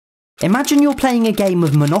Imagine you're playing a game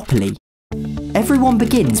of Monopoly. Everyone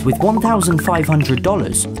begins with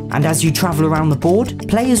 $1,500, and as you travel around the board,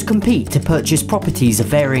 players compete to purchase properties of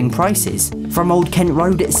varying prices, from Old Kent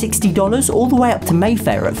Road at $60 all the way up to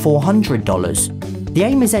Mayfair at $400. The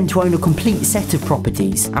aim is then to own a complete set of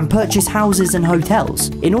properties and purchase houses and hotels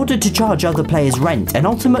in order to charge other players rent and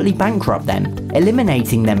ultimately bankrupt them,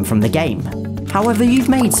 eliminating them from the game. However, you've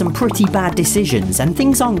made some pretty bad decisions and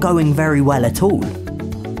things aren't going very well at all.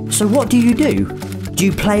 So what do? Do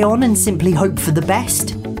you play on and simply hope for the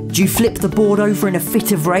best? Do you flip the board over in a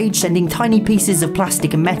fit of rage, sending tiny pieces of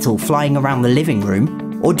plastic and metal flying around the living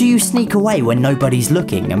room? Or do you sneak away when nobody's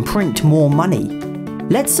looking and print more money?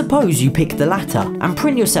 Let's suppose you pick the latter and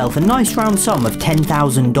print yourself a nice round sum of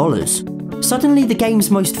 $10,000. Suddenly the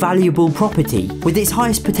game's most valuable property, with its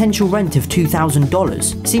highest potential rent of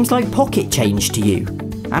 $2,000, seems like pocket change to you.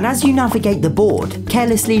 And as you navigate the board,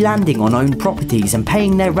 carelessly landing on owned properties and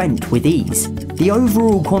paying their rent with ease, the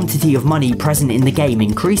overall quantity of money present in the game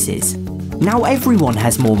increases. Now everyone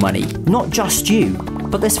has more money, not just you,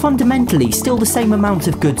 but there's fundamentally still the same amount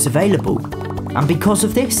of goods available. And because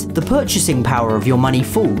of this, the purchasing power of your money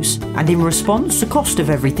falls, and in response, the cost of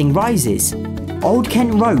everything rises. Old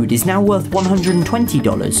Kent Road is now worth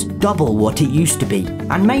 $120, double what it used to be,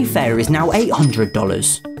 and Mayfair is now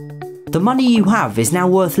 $800. The money you have is now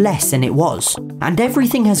worth less than it was, and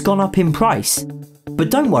everything has gone up in price.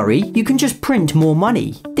 But don't worry, you can just print more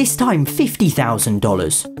money, this time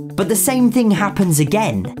 $50,000. But the same thing happens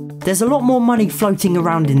again. There's a lot more money floating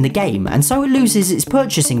around in the game, and so it loses its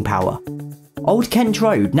purchasing power. Old Kent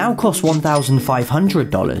Road now costs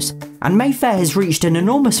 $1,500, and Mayfair has reached an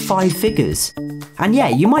enormous 5 figures. And yeah,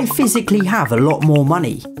 you might physically have a lot more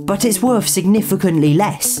money, but it's worth significantly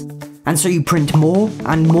less. And so you print more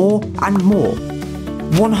and more and more.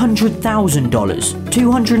 $100,000,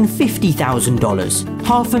 $250,000,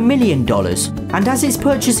 $500,000, and as its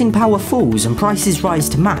purchasing power falls and prices rise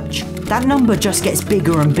to match, that number just gets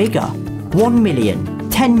bigger and bigger. 1 million,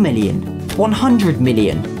 10 million, 100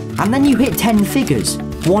 million, and then you hit 10 figures.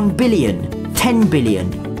 1 billion, 10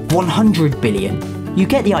 billion, 100 billion. You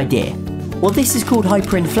get the idea. Well, this is called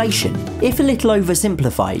hyperinflation, if a little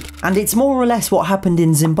oversimplified, and it's more or less what happened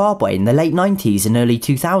in Zimbabwe in the late 90s and early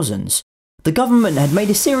 2000s. The government had made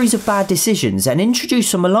a series of bad decisions and introduced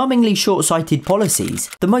some alarmingly short-sighted policies,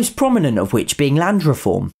 the most prominent of which being land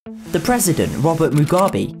reform. The president, Robert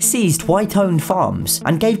Mugabe, seized white-owned farms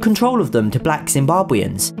and gave control of them to black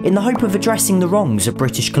Zimbabweans in the hope of addressing the wrongs of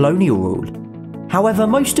British colonial rule. However,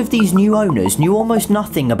 most of these new owners knew almost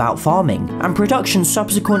nothing about farming, and production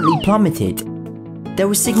subsequently plummeted. There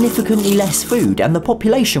was significantly less food and the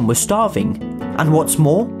population was starving. And what's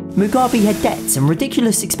more, Mugabe had debts and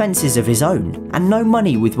ridiculous expenses of his own, and no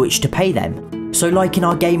money with which to pay them. So like in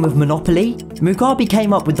our game of Monopoly, Mugabe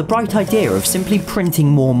came up with the bright idea of simply printing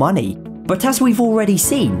more money. But as we've already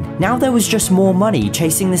seen, now there was just more money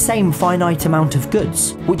chasing the same finite amount of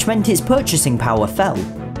goods, which meant its purchasing power fell.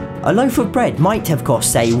 A loaf of bread might have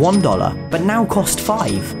cost, say, $1, but now cost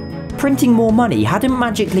 $5. Printing more money hadn't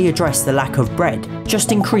magically addressed the lack of bread,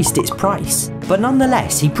 just increased its price. But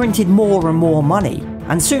nonetheless, he printed more and more money,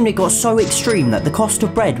 and soon it got so extreme that the cost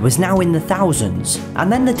of bread was now in the thousands,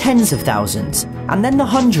 and then the tens of thousands, and then the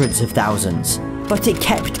hundreds of thousands. But it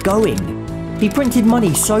kept going. He printed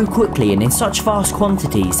money so quickly and in such vast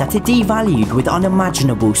quantities that it devalued with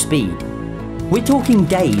unimaginable speed. We're talking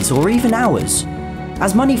days or even hours.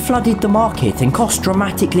 As money flooded the market and costs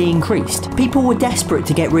dramatically increased, people were desperate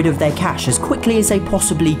to get rid of their cash as quickly as they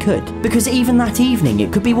possibly could, because even that evening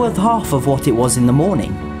it could be worth half of what it was in the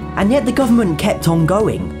morning. And yet the government kept on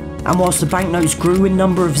going, and whilst the banknotes grew in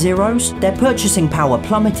number of zeros, their purchasing power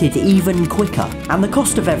plummeted even quicker, and the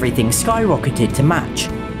cost of everything skyrocketed to match.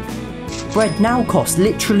 Bread now cost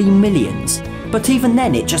literally millions, but even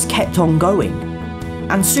then it just kept on going.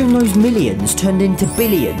 And soon those millions turned into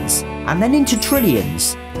billions, and then into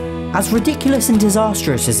trillions. As ridiculous and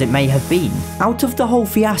disastrous as it may have been, out of the whole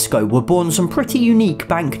fiasco were born some pretty unique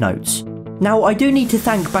banknotes. Now, I do need to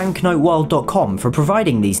thank banknoteworld.com for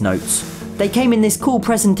providing these notes. They came in this cool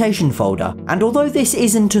presentation folder, and although this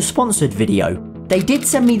isn't a sponsored video, they did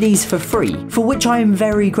send me these for free, for which I am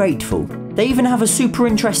very grateful. They even have a super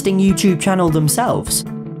interesting YouTube channel themselves.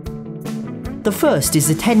 The first is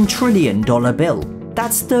a $10 trillion bill.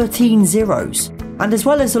 That's 13 zeros. And as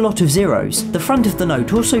well as a lot of zeros, the front of the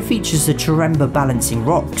note also features the Chiremba Balancing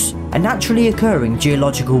Rocks, a naturally occurring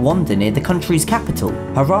geological wonder near the country's capital,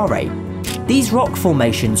 Harare. These rock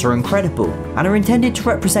formations are incredible and are intended to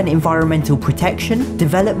represent environmental protection,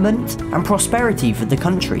 development, and prosperity for the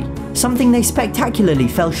country, something they spectacularly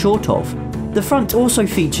fell short of. The front also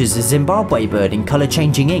features a Zimbabwe bird in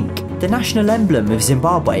colour-changing ink, the national emblem of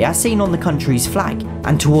Zimbabwe as seen on the country's flag,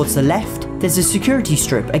 and towards the left, there's a security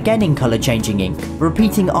strip again in colour changing ink,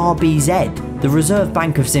 repeating RBZ, the Reserve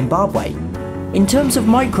Bank of Zimbabwe. In terms of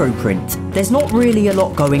microprint, there's not really a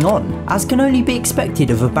lot going on, as can only be expected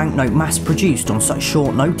of a banknote mass produced on such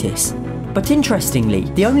short notice. But interestingly,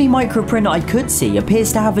 the only microprint I could see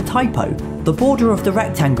appears to have a typo. The border of the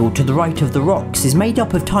rectangle to the right of the rocks is made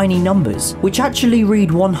up of tiny numbers, which actually read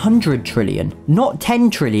 100 trillion, not 10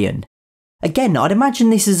 trillion. Again, I'd imagine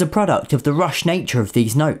this is a product of the rush nature of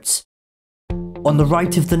these notes. On the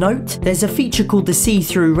right of the note, there's a feature called the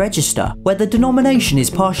see-through register, where the denomination is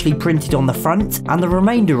partially printed on the front and the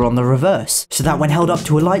remainder on the reverse, so that when held up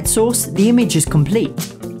to a light source, the image is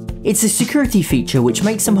complete. It's a security feature which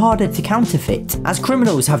makes them harder to counterfeit, as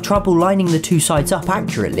criminals have trouble lining the two sides up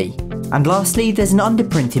accurately. And lastly, there's an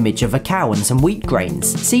underprint image of a cow and some wheat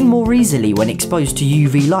grains, seen more easily when exposed to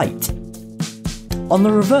UV light. On the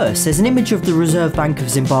reverse, there's an image of the Reserve Bank of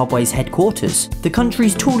Zimbabwe's headquarters, the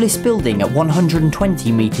country's tallest building at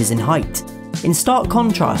 120 metres in height, in stark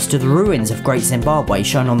contrast to the ruins of Great Zimbabwe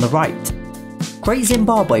shown on the right. Great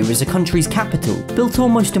Zimbabwe was the country's capital, built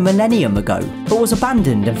almost a millennium ago, but was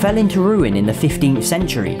abandoned and fell into ruin in the 15th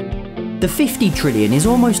century. The 50 trillion is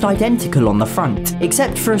almost identical on the front,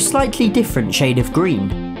 except for a slightly different shade of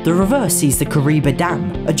green. The reverse sees the Kariba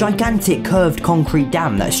Dam, a gigantic curved concrete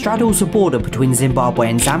dam that straddles the border between Zimbabwe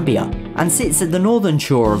and Zambia, and sits at the northern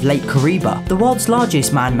shore of Lake Kariba, the world's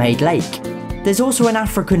largest man-made lake. There's also an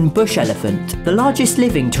African bush elephant, the largest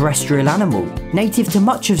living terrestrial animal, native to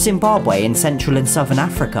much of Zimbabwe in Central and Southern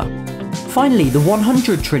Africa. Finally, the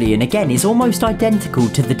 100 trillion again is almost identical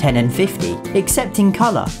to the 10 and 50, except in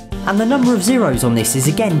colour, and the number of zeros on this is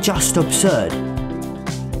again just absurd.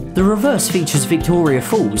 The reverse features Victoria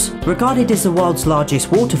Falls, regarded as the world's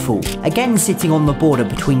largest waterfall, again sitting on the border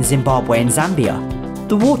between Zimbabwe and Zambia.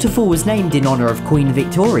 The waterfall was named in honour of Queen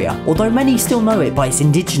Victoria, although many still know it by its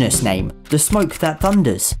indigenous name, the Smoke That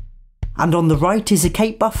Thunders. And on the right is a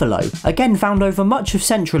Cape buffalo, again found over much of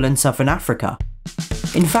Central and Southern Africa.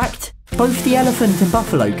 In fact, both the elephant and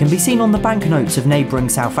buffalo can be seen on the banknotes of neighbouring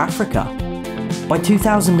South Africa. By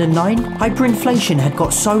 2009, hyperinflation had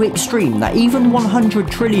got so extreme that even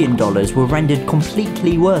 $100 trillion were rendered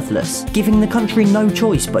completely worthless, giving the country no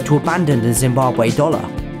choice but to abandon the Zimbabwe dollar.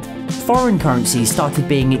 Foreign currencies started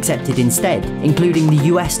being accepted instead, including the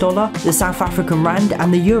US dollar, the South African rand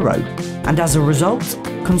and the euro, and as a result,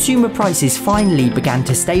 consumer prices finally began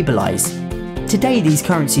to stabilise. Today these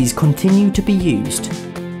currencies continue to be used.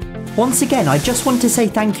 Once again, I just want to say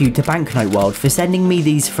thank you to Banknote World for sending me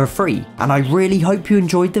these for free, and I really hope you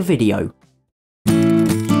enjoyed the video.